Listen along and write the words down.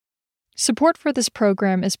Support for this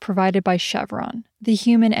program is provided by Chevron, the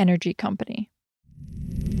human energy company.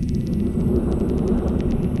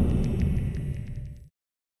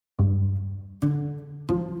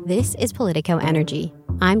 This is Politico Energy.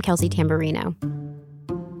 I'm Kelsey Tamburino.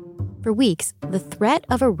 For weeks, the threat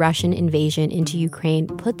of a Russian invasion into Ukraine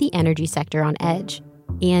put the energy sector on edge.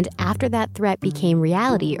 And after that threat became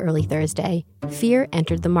reality early Thursday, fear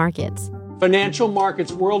entered the markets. Financial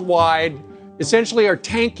markets worldwide essentially are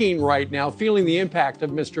tanking right now, feeling the impact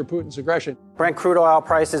of Mr. Putin's aggression. Brent crude oil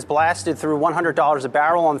prices blasted through $100 a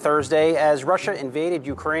barrel on Thursday as Russia invaded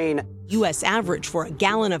Ukraine. U.S. average for a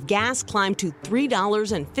gallon of gas climbed to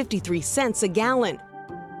 $3.53 a gallon.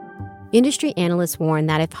 Industry analysts warn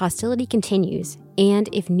that if hostility continues, and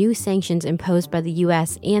if new sanctions imposed by the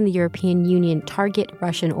U.S. and the European Union target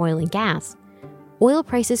Russian oil and gas, oil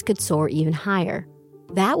prices could soar even higher.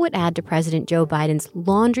 That would add to President Joe Biden's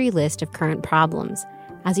laundry list of current problems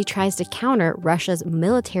as he tries to counter Russia's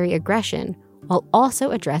military aggression while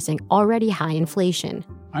also addressing already high inflation.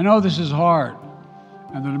 I know this is hard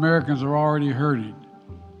and that Americans are already hurting.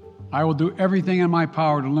 I will do everything in my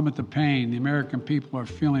power to limit the pain the American people are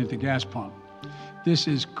feeling at the gas pump. This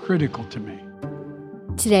is critical to me.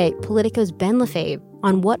 Today, Politico's Ben Lefebvre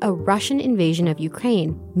on what a Russian invasion of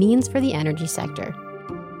Ukraine means for the energy sector.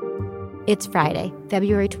 It's Friday,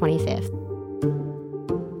 February 25th.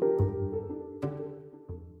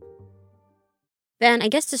 Ben, I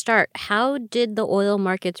guess to start, how did the oil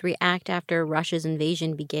markets react after Russia's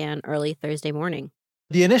invasion began early Thursday morning?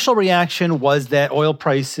 The initial reaction was that oil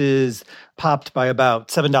prices popped by about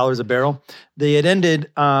 $7 a barrel. They had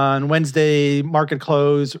ended on Wednesday market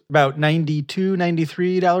close about $92,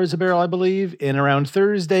 $93 a barrel, I believe. And around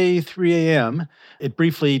Thursday, 3 a.m., it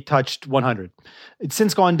briefly touched 100. It's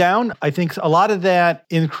since gone down. I think a lot of that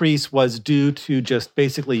increase was due to just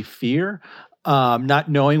basically fear.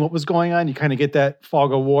 Not knowing what was going on. You kind of get that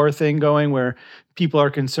fog of war thing going where people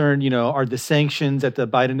are concerned, are the sanctions that the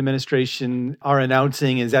Biden administration are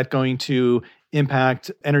announcing, is that going to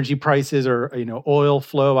impact energy prices or, oil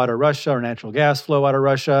flow out of Russia or natural gas flow out of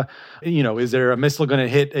Russia? Is there a missile going to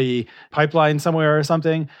hit a pipeline somewhere or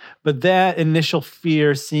something? But that initial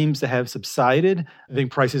fear seems to have subsided. I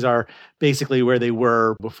think prices are basically where they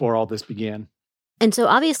were before all this began. And so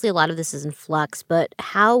obviously a lot of this is in flux, but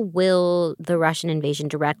how will the Russian invasion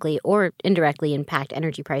directly or indirectly impact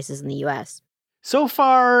energy prices in the U.S.? So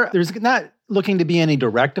far, there's not looking to be any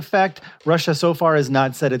direct effect. Russia so far has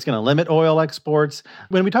not said it's going to limit oil exports.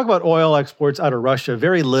 When we talk about oil exports out of Russia,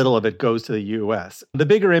 very little of it goes to the U.S. The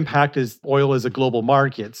bigger impact is oil is a global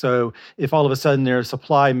market. So if all of a sudden there's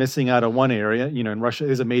supply missing out of one area, and Russia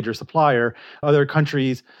is a major supplier, other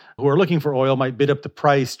countries who are looking for oil might bid up the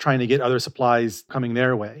price trying to get other supplies coming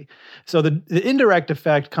their way. So the indirect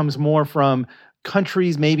effect comes more from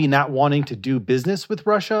countries maybe not wanting to do business with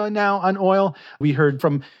Russia now on oil. We heard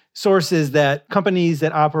from sources that companies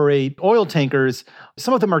that operate oil tankers,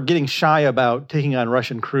 some of them are getting shy about taking on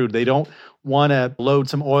Russian crude. They don't want to load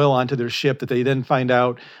some oil onto their ship that they then find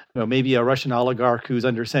out, maybe a Russian oligarch who's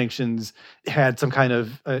under sanctions had some kind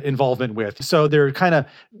of involvement with. So they're kind of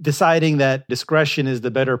deciding that discretion is the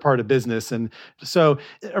better part of business. And so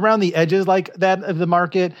around the edges like that of the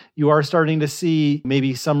market, you are starting to see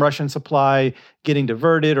maybe some Russian supply getting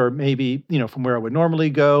diverted or maybe, from where it would normally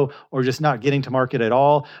go or just not getting to market at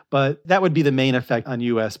all. But that would be the main effect on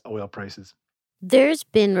U.S. oil prices. There's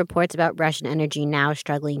been reports about Russian energy now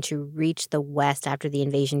struggling to reach the West after the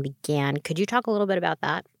invasion began. Could you talk a little bit about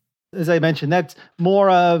that? As I mentioned, that's more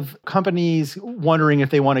of companies wondering if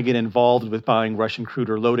they want to get involved with buying Russian crude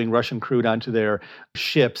or loading Russian crude onto their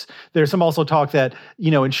ships. There's some also talk that,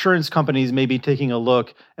 insurance companies may be taking a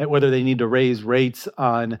look at whether they need to raise rates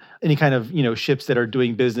on any kind of, ships that are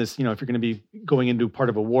doing business. If you're going to be going into part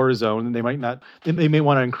of a war zone, they may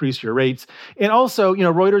want to increase your rates. And also,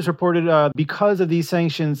 Reuters reported because of these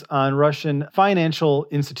sanctions on Russian financial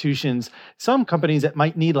institutions, some companies that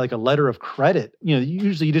might need like a letter of credit,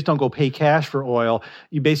 usually you just don't go pay cash for oil.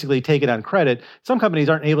 You basically take it on credit. Some companies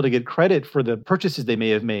aren't able to get credit for the purchases they may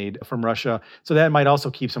have made from Russia. So that might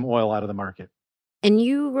also keep some oil out of the market. And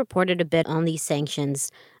you reported a bit on these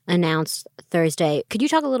sanctions announced Thursday. Could you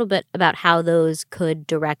talk a little bit about how those could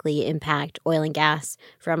directly impact oil and gas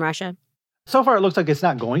from Russia? So far, it looks like it's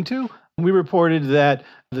not going to. We reported that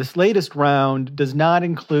this latest round does not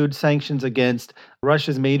include sanctions against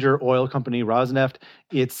Russia's major oil company, Rosneft,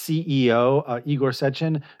 its CEO, Igor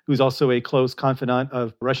Sechin, who's also a close confidant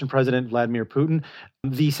of Russian President Vladimir Putin.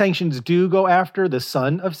 The sanctions do go after the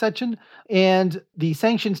son of Sechin, and the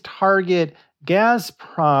sanctions target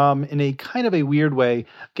Gazprom, in a kind of a weird way,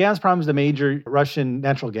 Gazprom is the major Russian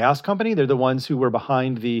natural gas company. They're the ones who were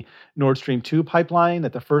behind the Nord Stream 2 pipeline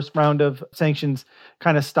that the first round of sanctions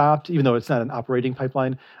kind of stopped, even though it's not an operating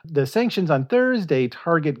pipeline. The sanctions on Thursday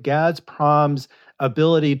target Gazprom's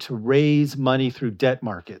ability to raise money through debt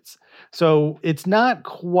markets. So it's not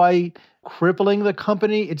quite crippling the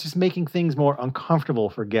company. It's just making things more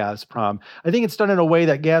uncomfortable for Gazprom. I think it's done in a way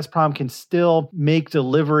that Gazprom can still make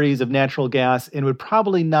deliveries of natural gas and would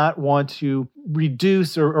probably not want to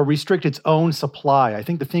reduce or restrict its own supply. I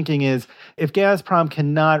think the thinking is if Gazprom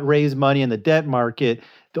cannot raise money in the debt market,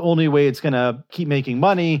 the only way it's going to keep making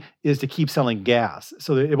money is to keep selling gas.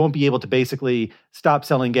 So it won't be able to basically stop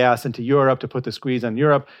selling gas into Europe to put the squeeze on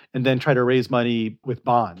Europe and then try to raise money with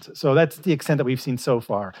bonds. So that's the extent that we've seen so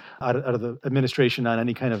far out of the administration on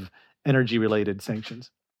any kind of energy-related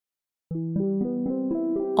sanctions.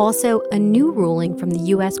 Also, a new ruling from the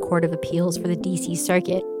U.S. Court of Appeals for the D.C.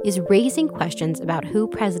 Circuit is raising questions about who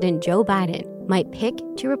President Joe Biden might pick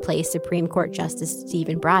to replace Supreme Court Justice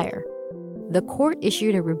Stephen Breyer. The court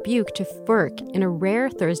issued a rebuke to FERC in a rare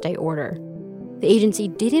Thursday order. The agency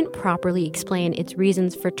didn't properly explain its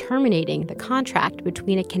reasons for terminating the contract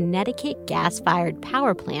between a Connecticut gas-fired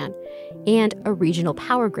power plant and a regional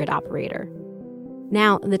power grid operator.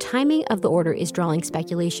 Now, the timing of the order is drawing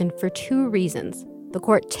speculation for two reasons. The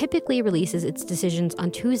court typically releases its decisions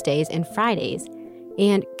on Tuesdays and Fridays,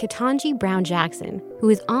 and Ketanji Brown Jackson, who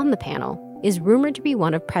is on the panel, is rumored to be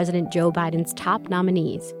one of President Joe Biden's top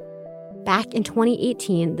nominees. Back in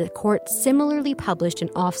 2018, the court similarly published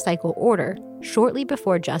an off-cycle order shortly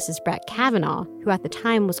before Justice Brett Kavanaugh, who at the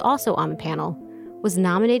time was also on the panel, was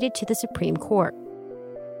nominated to the Supreme Court.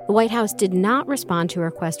 The White House did not respond to a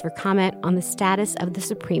request for comment on the status of the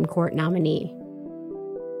Supreme Court nominee.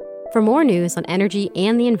 For more news on energy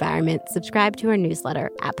and the environment, subscribe to our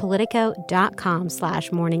newsletter at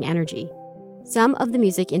politico.com/morningenergy. Some of the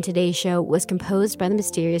music in today's show was composed by the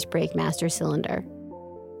mysterious Breakmaster Cylinder.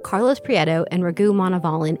 Carlos Prieto and Raghu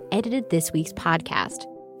Manavalan edited this week's podcast.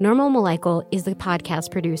 Nirmal Malaikal is the podcast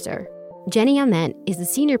producer. Jenny Ament is the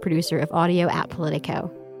senior producer of audio at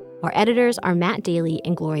Politico. Our editors are Matt Daly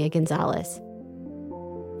and Gloria Gonzalez.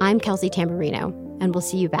 I'm Kelsey Tamburino, and we'll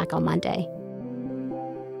see you back on Monday.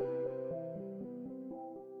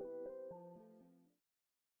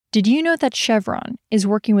 Did you know that Chevron is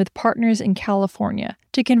working with partners in California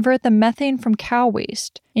to convert the methane from cow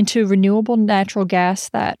waste into renewable natural gas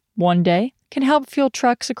that, one day, can help fuel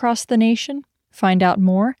trucks across the nation? Find out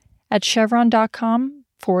more at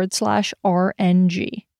chevron.com/RNG.